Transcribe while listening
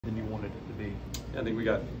expect it to be? I think we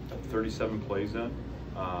got 37 plays in.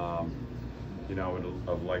 You know,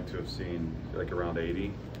 I'd like to have seen like around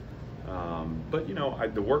 80. But you know,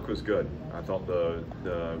 the work was good. I thought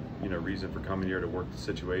the reason for coming here to work the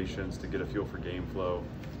situations, to get a feel for game flow,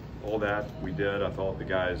 all that we did. I thought the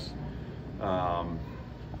guys,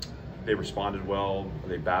 they responded well.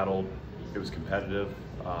 They battled. It was competitive.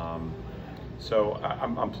 So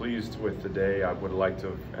I'm pleased with the day. I would have liked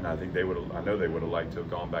to, and I think they would. I know they would have liked to have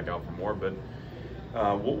gone back out for more. But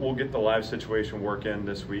we'll get the live situation work in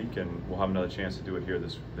this week, and we'll have another chance to do it here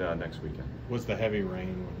this next weekend. Was the heavy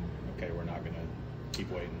rain? Okay, we're not going to keep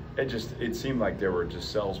waiting. It seemed like there were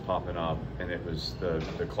just cells popping up, and it was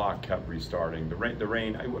the clock kept restarting. The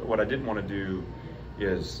rain. What I didn't want to do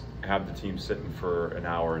is have the team sitting for an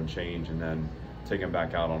hour and change, and then take them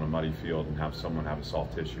back out on a muddy field and have someone have a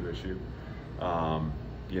soft tissue issue.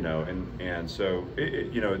 You know, and so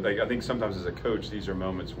you know, like I think sometimes as a coach, these are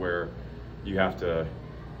moments where you have to,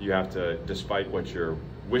 despite what your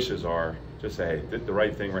wishes are, just say, hey, the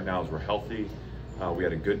right thing right now is we're healthy. We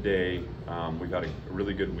had a good day. We've had a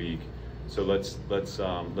really good week. So let's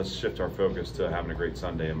shift our focus to having a great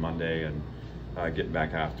Sunday and Monday, and getting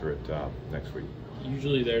back after it next week.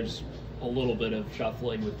 Usually there's a little bit of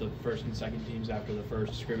shuffling with the first and second teams after the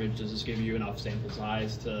first scrimmage. Does this give you enough sample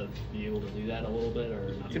size to be able to do that a little bit,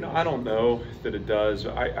 or not? You know, I don't know that it does.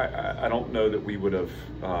 I don't know that we would have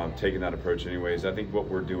taken that approach anyways. I think what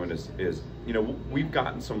we're doing is you know, we've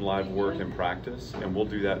gotten some live work in practice, and we'll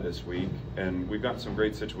do that this week. And we've got some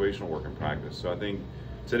great situational work in practice. So I think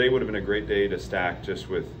today would have been a great day to stack just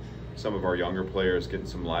with some of our younger players getting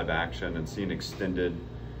some live action and seeing extended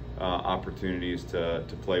opportunities to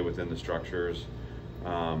play within the structures.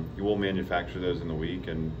 You will manufacture those in the week,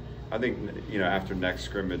 and I think, you know, after next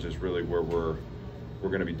scrimmage is really where we're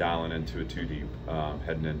going to be dialing into a 2-deep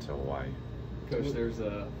heading into Hawaii. Coach, there's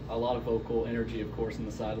a lot of vocal energy, of course, in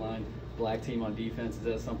the sideline. Black team on defense, is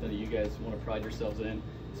that something that you guys want to pride yourselves in,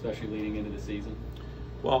 especially leading into the season?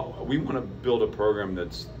 Well, we want to build a program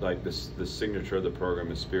that's like this. The signature of the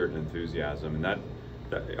program is spirit and enthusiasm, and that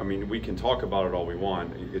I mean, we can talk about it all we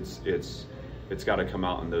want. It's got to come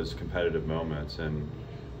out in those competitive moments, and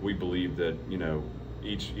we believe that, you know,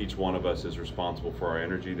 each one of us is responsible for our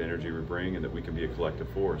energy, the energy we bring, and that we can be a collective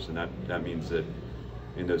force. And that means that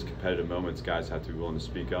in those competitive moments, guys have to be willing to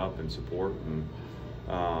speak up and support,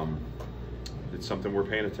 and it's something we're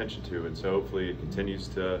paying attention to. And so hopefully it continues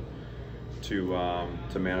to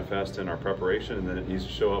manifest in our preparation, and then it needs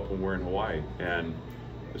to show up when we're in Hawaii. And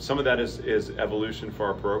some of that is evolution for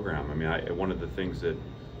our program. I mean, one of the things that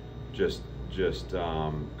just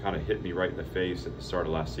kind of hit me right in the face at the start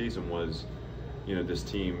of last season was, you know, this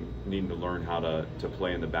team needing to learn how to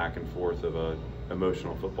play in the back and forth of a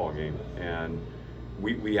emotional football game, and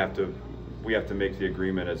we have to make the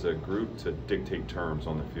agreement as a group to dictate terms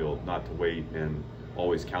on the field, not to wait and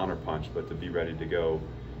always counterpunch, but to be ready to go.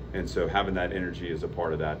 And so having that energy is a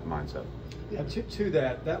part of that mindset. Yeah, to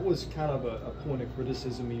that was kind of a point of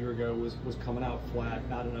criticism a year ago, was coming out flat,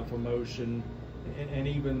 not enough emotion, and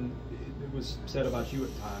even it was said about you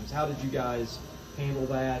at times. How did you guys handle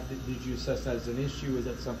that? Did you assess that as an issue? Is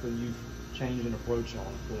that something you've changed an approach on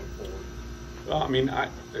going forward? Well, I mean,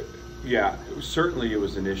 yeah, certainly it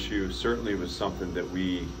was an issue. Certainly it was something that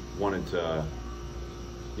we wanted to,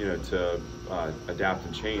 you know, adapt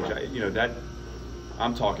and change. You know, that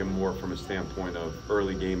I'm talking more from a standpoint of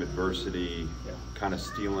early game adversity, kind of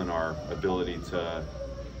stealing our ability to,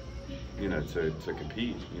 you know, to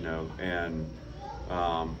compete, you know. And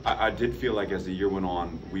I did feel like as the year went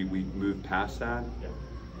on, we moved past that.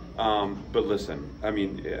 But listen, I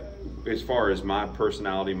mean, as far as my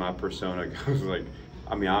personality, my persona goes, like,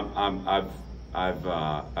 I mean,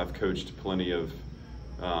 I've coached plenty of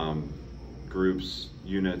groups,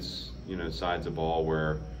 units, you know, sides of ball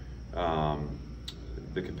where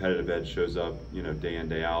the competitive edge shows up, you know, day in,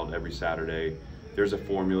 day out, every Saturday. There's a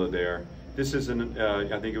formula there. This isn't.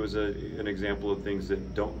 I think it was an example of things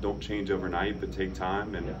that don't change overnight, but take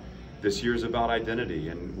time. And this year's about identity,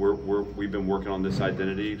 and we've been working on this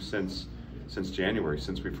identity since January,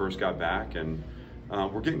 since we first got back, and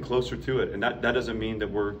we're getting closer to it. And that doesn't mean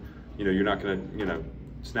that we're, you know, you're not going to, you know,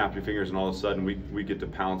 snap your fingers and all of a sudden we get to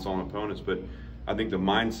pounce on opponents, but I think the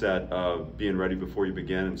mindset of being ready before you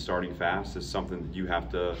begin and starting fast is something that you have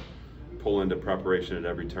to pull into preparation at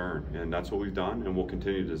every turn, and that's what we've done, and we'll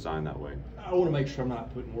continue to design that way. I want to make sure I'm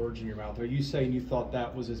not putting words in your mouth. Are you saying you thought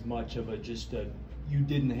that was as much of you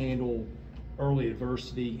didn't handle early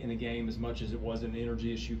adversity in a game as much as it was an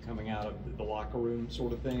energy issue coming out of the locker room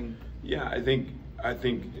sort of thing? Yeah, I think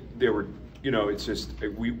there were, you know, it's just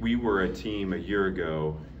we were a team a year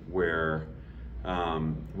ago where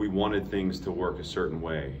we wanted things to work a certain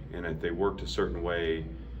way, and if they worked a certain way,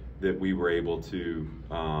 that we were able to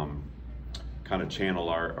kind of channel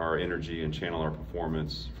our energy and channel our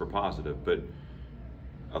performance for positive. But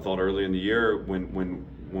I thought early in the year,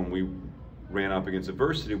 when we ran up against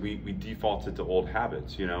adversity, we defaulted to old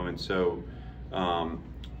habits, you know. And so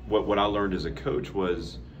what I learned as a coach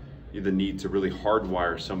was the need to really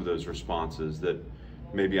hardwire some of those responses that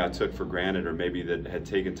maybe I took for granted, or maybe that had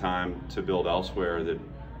taken time to build elsewhere, that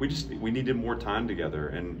we needed more time together.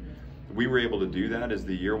 And we were able to do that as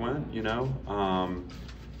the year went, you know.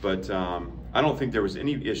 But I don't think there was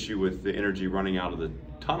any issue with the energy running out of the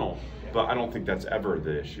tunnel, but I don't think that's ever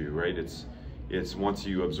the issue, right? It's once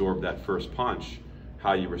you absorb that first punch,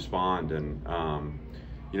 how you respond. And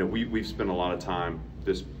you know, we've spent a lot of time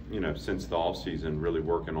since the off season really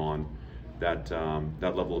working on that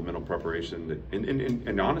level of mental preparation,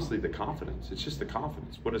 and honestly the confidence. It's just the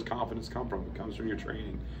confidence. What does confidence come from? It comes from your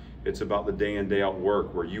training. It's about the day in, day out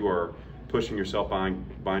work where you are pushing yourself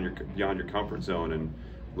beyond your comfort zone and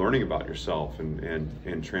learning about yourself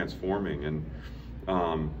and transforming.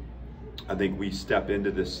 And I think we step into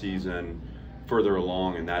this season further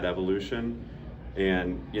along in that evolution.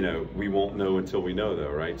 And you know, we won't know until we know,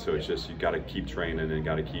 though, right? So it's just, you got to keep training and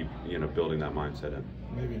got to keep, you know, building that mindset in.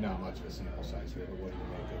 Maybe not much of a sample size here, but what do you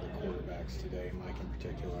make of the quarterbacks today, Mike in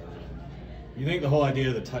particular? You think the whole idea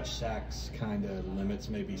of the touch sacks kind of limits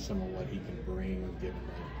maybe some of what he can bring, given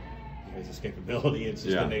his escapability? It's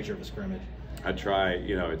just the nature of a scrimmage. I try,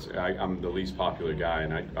 you know, I'm the least popular guy,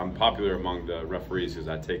 and I'm popular among the referees because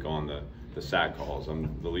I take on the sack calls.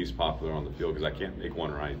 I'm the least popular on the field because I can't make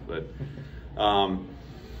one right. But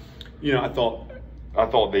you know, I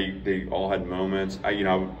thought they all had moments. I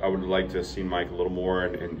would like to have seen Mike a little more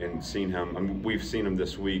and seen him. I mean, we've seen him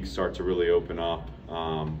this week start to really open up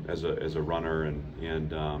as a runner,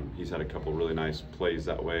 and he's had a couple really nice plays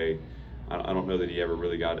that way. I don't know that he ever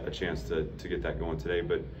really got a chance to get that going today,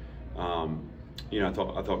 but you know,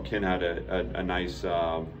 I thought Ken had a nice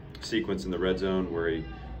sequence in the red zone where he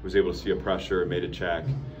was able to see a pressure, made a check.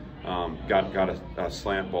 Got a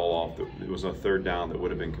slant ball off. It was a third down that would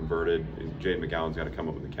have been converted. Jaden McGowan's got to come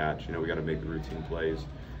up with a catch. You know, we got to make the routine plays.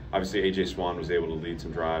 Obviously, AJ Swan was able to lead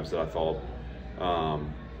some drives that I thought,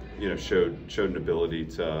 you know, showed an ability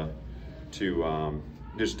to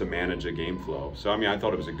just to manage a game flow. So I mean, I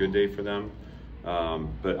thought it was a good day for them,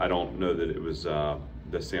 but I don't know that it was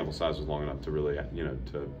the sample size was long enough to really, you know,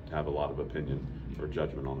 to have a lot of opinion or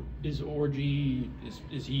judgment on it. Is Orgy,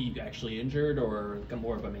 is he actually injured, or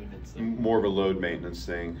more of a maintenance thing? More of a load maintenance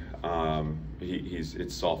thing.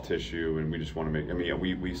 It's soft tissue, and we just want to make. I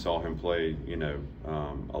mean, we saw him play, you know,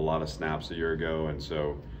 a lot of snaps a year ago, and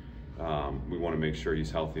so we want to make sure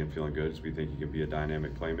he's healthy and feeling good, because we think he can be a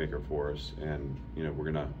dynamic playmaker for us. And you know,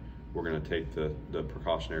 we're gonna take the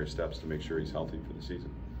precautionary steps to make sure he's healthy for the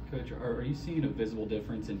season. Coach, are you seeing a visible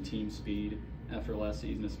difference in team speed after last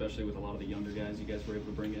season, especially with a lot of the younger guys you guys were able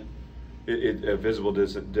to bring in? A visible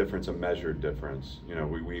difference, a measured difference. You know,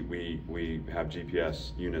 we have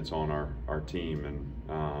GPS units on our team,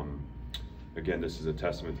 and again, this is a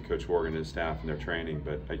testament to Coach Horgan and his staff and their training.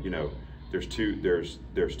 But you know, there's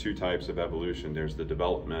two types of evolution. There's the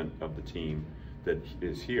development of the team that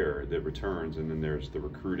is here, that returns, and then there's the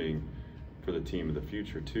recruiting for the team of the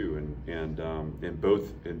future too. And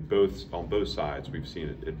on both sides, we've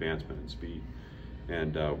seen advancement in speed.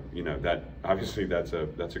 And you know, that obviously that's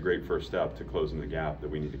a great first step to closing the gap that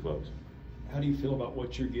we need to close. How do you feel about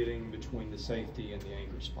what you're getting between the safety and the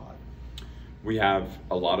anchor spot? We have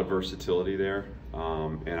a lot of versatility there,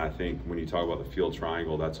 and I think when you talk about the field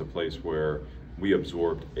triangle, that's a place where we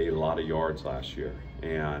absorbed a lot of yards last year,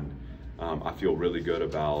 and I feel really good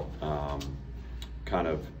about kind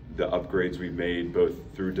of the upgrades we've made, both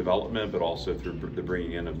through development but also through the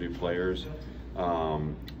bringing in of new players.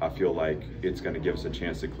 I feel like it's going to give us a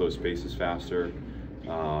chance to close spaces faster,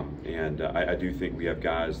 and I do think we have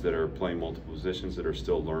guys that are playing multiple positions that are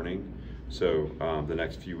still learning. So the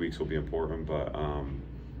next few weeks will be important, but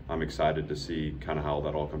I'm excited to see kind of how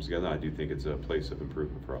that all comes together. I do think it's a place of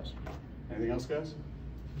improvement for us. Anything else, guys?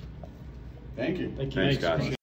 Thank you. Thanks, guys.